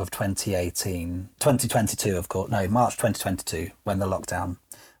March of 2022, of course. No, March 2022, when the lockdown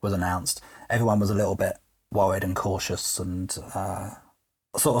was announced. Everyone was a little bit worried and cautious and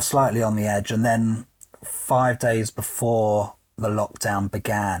sort of slightly on the edge. And then 5 days before the lockdown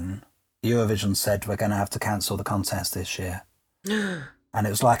began, Eurovision said we're going to have to cancel the contest this year. And it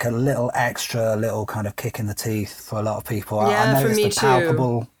was like a little kind of kick in the teeth for a lot of people. Yeah, I for me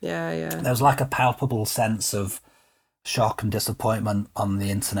too. Yeah. There was like a palpable sense of shock and disappointment on the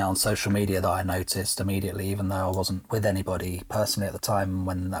internet, on social media, that I noticed immediately, even though I wasn't with anybody personally at the time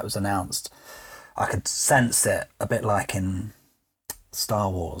when that was announced. I could sense it a bit like in Star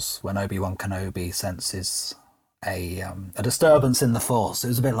Wars when Obi-Wan Kenobi senses a disturbance in the Force. It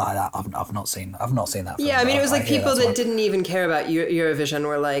was a bit like that. I've not seen that film. Yeah, I mean, it was like people that didn't even care about Eurovision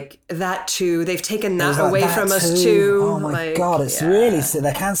were like, that too, they've taken that away from us too. Oh my God, it's really,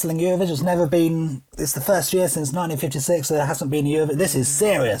 they're cancelling Eurovision. It's the first year since 1956 there hasn't been Eurovision. This is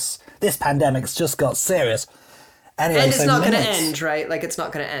serious. This pandemic's just got serious. Anyway, and it's not going to end, right? Like, it's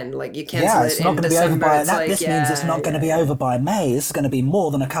not going to end. Like, you cancel it in December. This means it's not going to be over by May. This is going to be more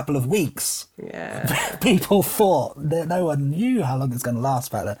than a couple of weeks. Yeah. People thought that no one knew how long it's going to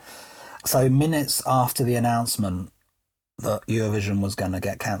last back then. So minutes after the announcement that Eurovision was going to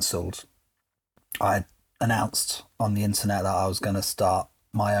get cancelled, I announced on the internet that I was going to start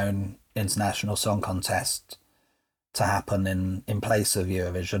my own international song contest to happen in place of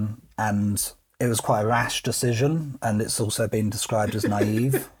Eurovision. And it was quite a rash decision, and it's also been described as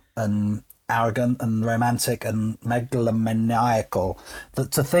naive and arrogant and romantic and megalomaniacal.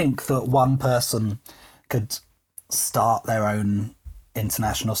 That to think that one person could start their own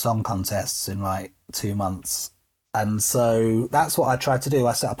international song contests in like 2 months. And so that's what I tried to do.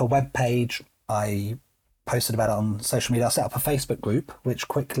 I set up a web page. I posted about it on social media. I set up a Facebook group, which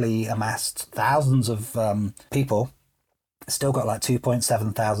quickly amassed thousands of people. Still got like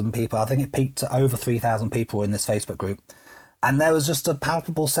 2.7 thousand people. I think it peaked to over 3,000 people in this Facebook group. And there was just a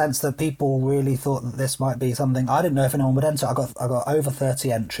palpable sense that people really thought that this might be something. I didn't know if anyone would enter. I got over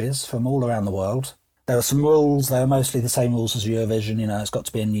 30 entries from all around the world. There were some rules. They were mostly the same rules as Eurovision. It's got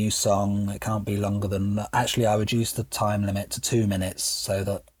to be a new song. It can't be longer than... Actually, I reduced the time limit to 2 minutes so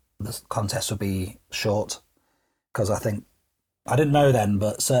that the contest would be short. Because I didn't know then,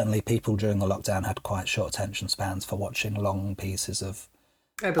 but certainly people during the lockdown had quite short attention spans for watching long pieces of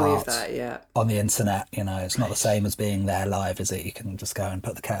art that, yeah. On the internet. It's not the same as being there live, is it? You can just go and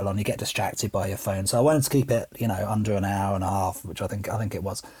put the kettle on. You get distracted by your phone. So I wanted to keep it, under an hour and a half, which I think it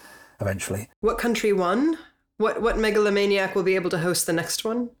was eventually. What country won? What megalomaniac will be able to host the next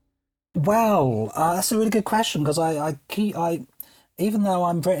one? Well, that's a really good question, because even though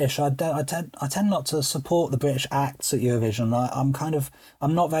I'm British, I tend not to support the British acts at Eurovision.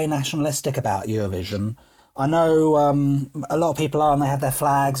 I'm not very nationalistic about Eurovision. I know a lot of people are, and they have their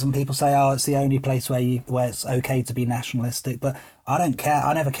flags, and people say, "Oh, it's the only place where it's okay to be nationalistic." But I don't care.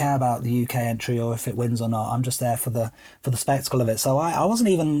 I never care about the UK entry or if it wins or not. I'm just there for the spectacle of it. So I wasn't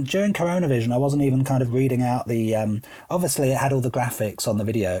even during Coronavision. I wasn't even kind of reading out the. Obviously, it had all the graphics on the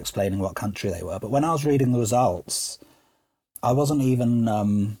video explaining what country they were. But when I was reading the results, I wasn't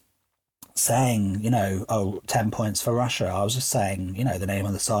even saying, 10 points for Russia. I was just saying, the name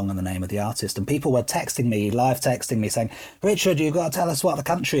of the song and the name of the artist. And people were live texting me saying, Richard, you've got to tell us what the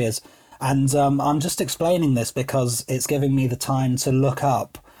country is. And I'm just explaining this because it's giving me the time to look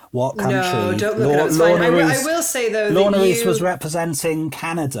up what country. No, don't look it up. It's fine. I will say, though, Lorna Reese was representing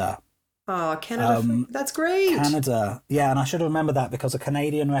Canada. Oh, Canada. That's great. Canada. Yeah, and I should remember that because a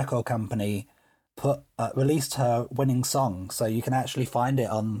Canadian record company released her winning song, so you can actually find it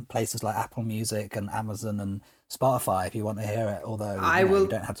on places like Apple Music and Amazon and Spotify if you want to hear it. Although I will. you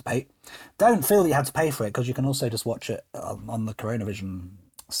don't have to pay. Don't feel that you have to pay for it because you can also just watch it on the Coronavision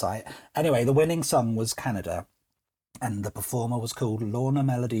site. Anyway, the winning song was Canada, and the performer was called Lorna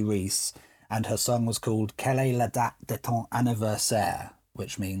Melody Reese, and her song was called Quelle est la date de ton anniversaire,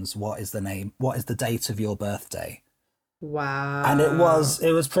 which means what is the date of your birthday. Wow. And it was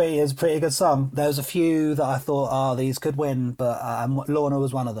a pretty good song. There was a few that I thought, oh, these could win, but Lorna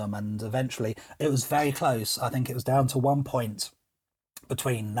was one of them. And eventually, it was very close. I think it was down to 1 point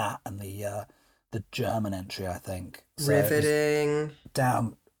between that and the German entry. I think so. Riveting.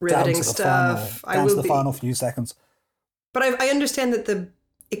 Riveting to stuff. The final few seconds. But I understand that the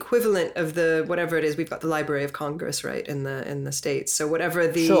equivalent of the whatever it is, we've got the Library of Congress, right, in the States. So whatever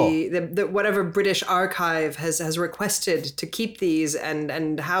the whatever British archive has requested to keep these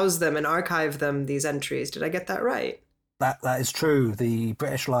and house them and archive them, these entries. Did I get that right? That is true. The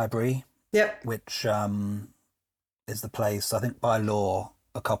British Library, yep, which is the place, I think by law,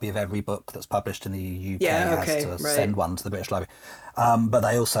 a copy of every book that's published in the UK has to send one to the British Library. But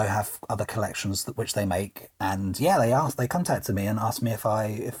they also have other collections which they make. And they contacted me and asked me if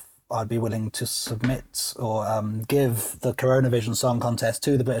I'd be willing to submit or give the Coronavision Song Contest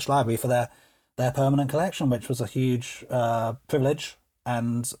to the British Library for their permanent collection, which was a huge privilege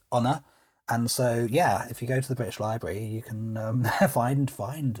and honour. And so, if you go to the British Library, you can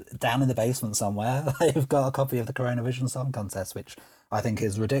find down in the basement somewhere, they've got a copy of the Coronavision Song Contest, which I think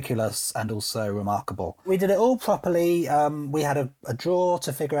is ridiculous and also remarkable. We did it all properly. We had a draw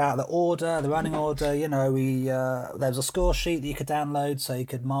to figure out the running order. There was a score sheet that you could download so you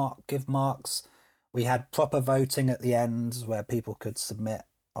could give marks. We had proper voting at the end where people could submit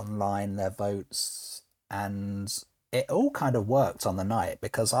online their votes, and it all kind of worked on the night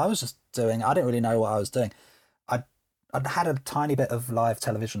because I didn't really know what I was doing. I'd had a tiny bit of live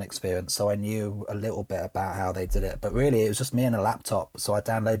television experience, so I knew a little bit about how they did it. But really, it was just me and a laptop. So I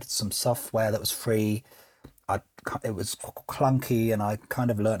downloaded some software that was free. It was clunky, and I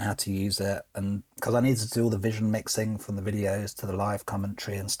kind of learned how to use it. And because I needed to do all the vision mixing from the videos to the live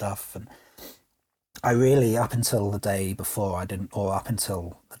commentary and stuff. And I really, up until the day before, I didn't know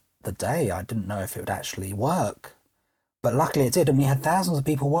if it would actually work. But luckily it did, and we had thousands of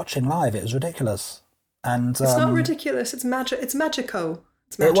people watching live. It was ridiculous. And it's not ridiculous. It's magical. It's magical.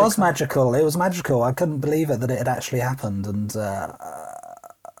 It was magical. It was magical. I couldn't believe it that it had actually happened, and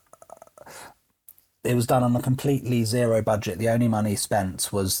it was done on a completely zero budget. The only money spent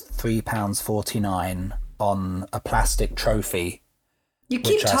was £3.49 on a plastic trophy. You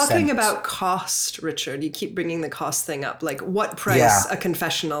keep talking about cost, Richard. You keep bringing the cost thing up. Like, what price a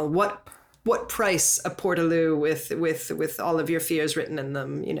confessional? What price a Portaloo with all of your fears written in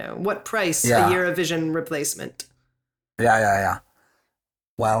them? What price a Eurovision replacement? Yeah.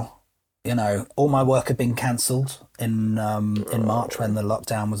 Well, all my work had been cancelled in March when the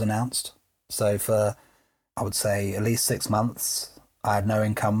lockdown was announced. So for, I would say, at least 6 months, I had no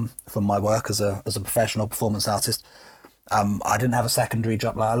income from my work as a professional performance artist. I didn't have a secondary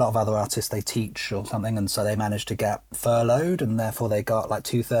job like a lot of other artists. They teach or something, and so they managed to get furloughed, and therefore they got like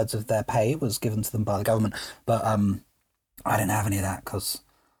 2/3 of their pay was given to them by the government. But I didn't have any of that because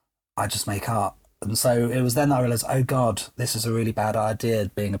I just make art. And so it was then that I realised, oh God, this is a really bad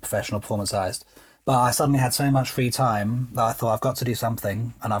idea, being a professional performance artist. But I suddenly had so much free time that I thought I've got to do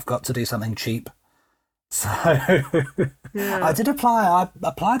something, and I've got to do something cheap. So I did apply. I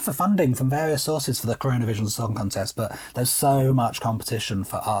applied for funding from various sources for the Coronavision Song Contest, but there's so much competition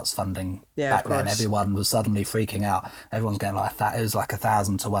for arts funding back then. Everyone was suddenly freaking out. Everyone's getting like that. It was like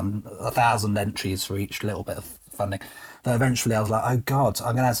 1,000 entries for each little bit of funding. So eventually I was like, oh God,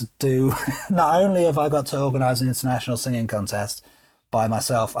 I'm going to have to do, not only have I got to organise an international singing contest by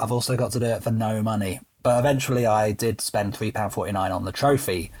myself, I've also got to do it for no money. But eventually I did spend £3.49 on the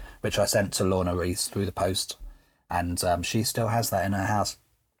trophy, which I sent to Lorna Reese through the post, and she still has that in her house.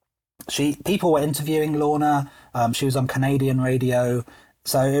 People were interviewing Lorna. She was on Canadian radio,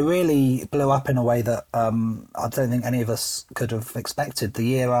 so it really blew up in a way that I don't think any of us could have expected. The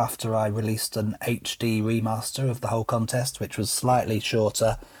year after, I released an HD remaster of the whole contest, which was slightly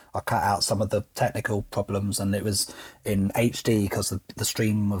shorter. I cut out some of the technical problems, and it was in HD because the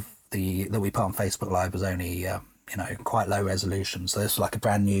stream that we put on Facebook Live was only quite low resolution. So this was like a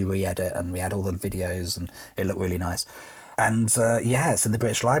brand new re-edit, and we had all the videos, and it looked really nice. And it's in the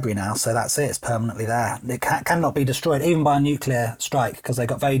British Library now, so that's it. It's permanently there. It cannot be destroyed, even by a nuclear strike, because they've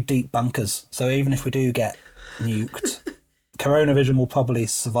got very deep bunkers. So even if we do get nuked, Coronavision will probably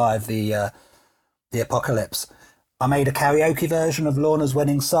survive the apocalypse. I made a karaoke version of Lorna's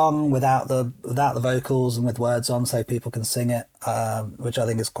winning song without the vocals and with words on, so people can sing it, which I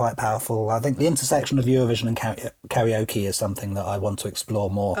think is quite powerful. I think the intersection of Eurovision and karaoke is something that I want to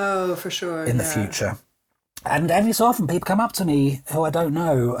explore more. Oh, for sure. In the future. And every so often, people come up to me who I don't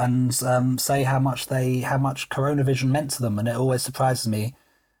know and say how much Coronavision meant to them, and it always surprises me.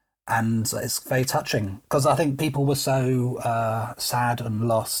 And it's very touching because I think people were so sad and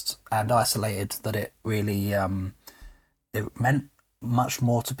lost and isolated that it really it meant much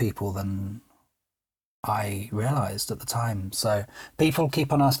more to people than I realised at the time. So people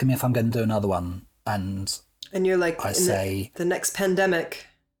keep on asking me if I'm going to do another one, and you're like, I say the next pandemic.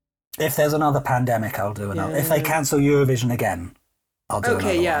 If there's another pandemic, I'll do another. If they cancel Eurovision again, I'll do another.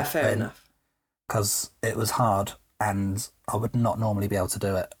 Okay, yeah, fair enough. Because it was hard, and I would not normally be able to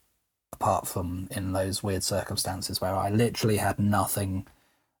do it, apart from in those weird circumstances where I literally had nothing,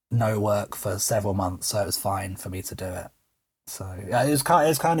 no work for several months, so it was fine for me to do it. So it was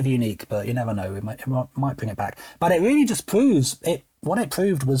kind of unique, but you never know. It might bring it back. But it really just proves it. What it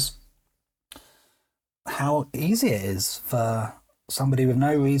proved was how easy it is for somebody with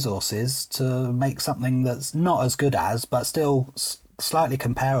no resources to make something that's not as good as, but still slightly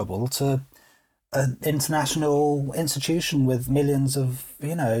comparable to an international institution with millions of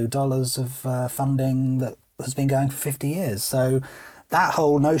dollars of funding that has been going for 50 years. So that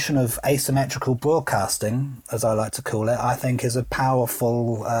whole notion of asymmetrical broadcasting, as I like to call it, I think is a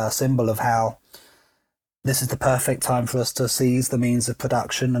powerful symbol of how this is the perfect time for us to seize the means of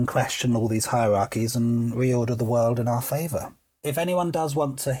production and question all these hierarchies and reorder the world in our favour. If anyone does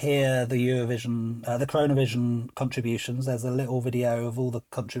want to hear the Eurovision, the Coronavision contributions, there's a little video of all the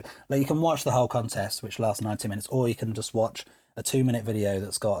you can watch the whole contest, which lasts 90 minutes, or you can just watch a 2-minute video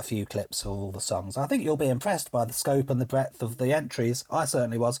that's got a few clips of all the songs. I think you'll be impressed by the scope and the breadth of the entries. I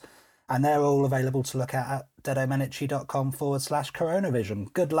certainly was. And they're all available to look at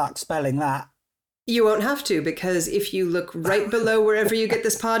dedomenici.com/Coronavision. Good luck spelling that. You won't have to, because if you look right below wherever you get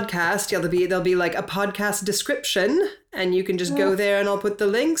this podcast, there'll be like a podcast description, and you can just go there and I'll put the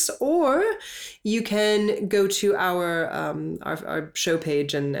links, or you can go to our show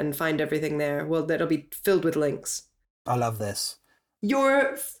page and find everything there. Well, that'll be filled with links. I love this.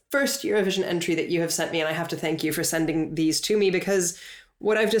 Your first Eurovision entry that you have sent me, and I have to thank you for sending these to me, because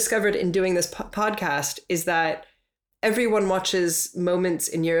what I've discovered in doing this podcast is that everyone watches moments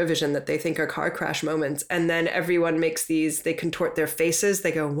in Eurovision that they think are car crash moments, and then everyone makes they contort their faces.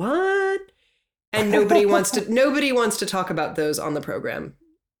 They go, "What?" And nobody wants to talk about those on the program.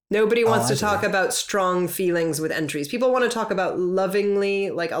 Nobody wants to talk about strong feelings with entries. People want to talk about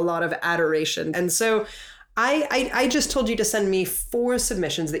lovingly, like a lot of adoration. And so I just told you to send me 4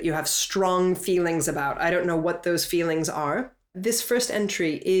 submissions that you have strong feelings about. I don't know what those feelings are. This first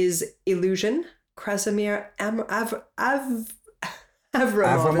entry is Illusion. Krassimir Avramov.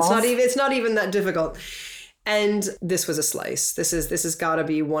 It's not even that difficult. And this was a slice. This has got to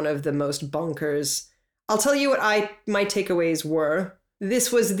be one of the most bonkers. I'll tell you what my takeaways were.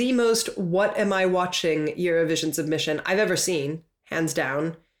 This was the most "what am I watching" Eurovision submission I've ever seen, hands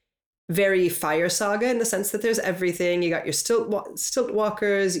down. Very Fire Saga in the sense that there's everything. You got your stilt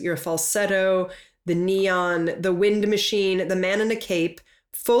walkers, your falsetto, the neon, the wind machine, the man in a cape,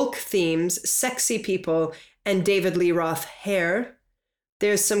 folk themes, sexy people, and David Lee Roth hair.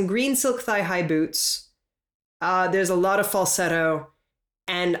 There's some green silk thigh-high boots. There's a lot of falsetto.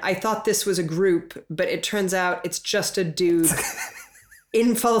 And I thought this was a group, but it turns out it's just a dude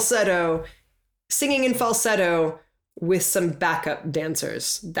in falsetto, singing in falsetto with some backup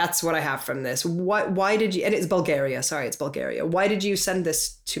dancers. That's what I have from this. Why did you, and it's Bulgaria. Sorry, it's Bulgaria. Why did you send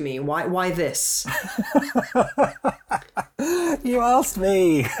this to me? Why this? You asked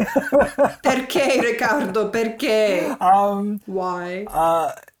me. Perché, Riccardo? Perché? Why?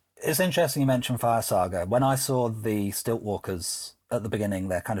 It's interesting you mentioned Fire Saga. When I saw the stilt walkers at the beginning,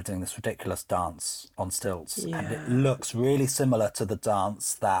 they're kind of doing this ridiculous dance on stilts. Yeah. And it looks really similar to the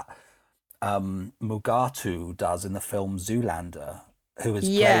dance that Mugatu does in the film Zoolander, who is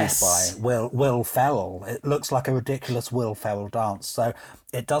played by Will Ferrell. It looks like a ridiculous Will Ferrell dance. So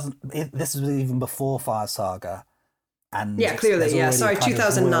it doesn't. This is even before Fire Saga. And clearly, Sorry,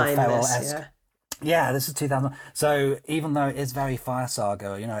 2009. This is 2000. So even though it is very Fire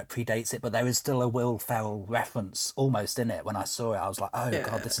Saga, it predates it, but there is still a Will Ferrell reference almost in it. When I saw it, I was like, oh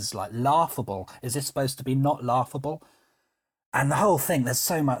God, this is like laughable. Is this supposed to be not laughable? And the whole thing, there's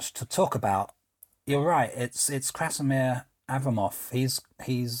so much to talk about. You're right. It's Krassimir Avramov. He's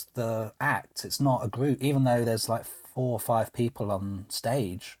the act. It's not a group, even though there's like 4 or 5 people on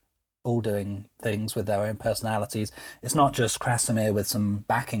stage, all doing things with their own personalities. It's not just Krassimir with some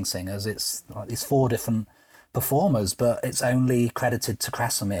backing singers. It's like these 4 different performers, but it's only credited to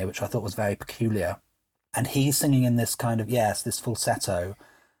Krassimir, which I thought was very peculiar. And he's singing in this kind of, this falsetto.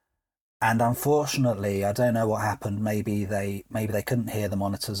 And unfortunately, I don't know what happened. Maybe they couldn't hear the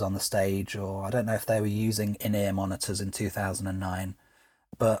monitors on the stage, or I don't know if they were using in-ear monitors in 2009.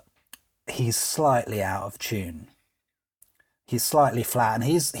 But he's slightly out of tune. He's slightly flat, and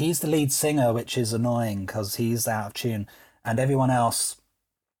he's the lead singer, which is annoying because he's out of tune, and everyone else,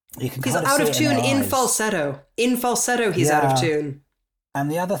 you can he's kind of out see of it tune in in falsetto. In falsetto, he's out of tune. And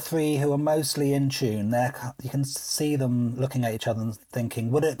the other three who are mostly in tune, you can see them looking at each other and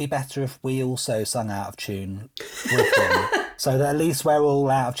thinking, would it be better if we also sung out of tune with them, so that at least we're all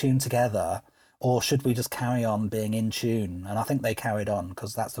out of tune together, or should we just carry on being in tune? And I think they carried on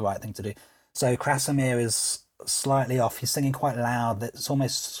because that's the right thing to do. So Krassimir is slightly off. He's singing quite loud. It's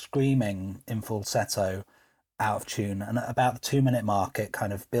almost screaming in falsetto, out of tune. And at about the 2-minute mark, it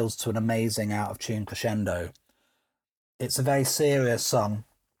kind of builds to an amazing out of tune crescendo. It's a very serious song.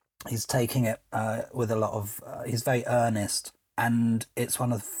 He's taking it with a lot of... he's very earnest. And it's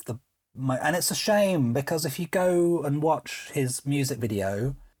one of the... and it's a shame, because if you go and watch his music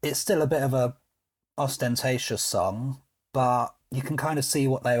video, it's still a bit of a ostentatious song, but you can kind of see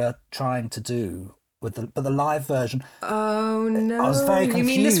what they were trying to do with the live version. Oh no! I was very confused.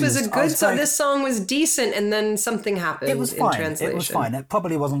 You mean this was a good song? This song was decent, and then something happened. It was fine. In translation. It was fine. It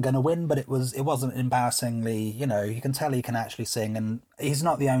probably wasn't going to win, but it wasn't embarrassingly. You can tell he can actually sing, and he's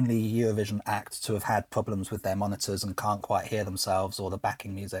not the only Eurovision act to have had problems with their monitors and can't quite hear themselves or the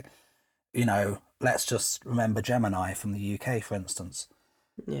backing music. Let's just remember Gemini from the UK, for instance,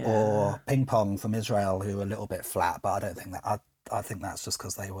 or Ping Pong from Israel, who are a little bit flat. But I don't think that. I think that's just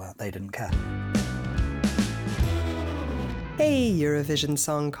because they didn't care. Hey, Eurovision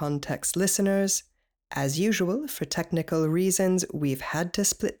Song Context listeners. As usual, for technical reasons, we've had to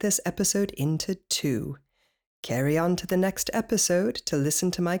split this episode into 2. Carry on to the next episode to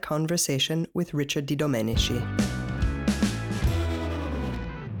listen to my conversation with Richard Di Domenici.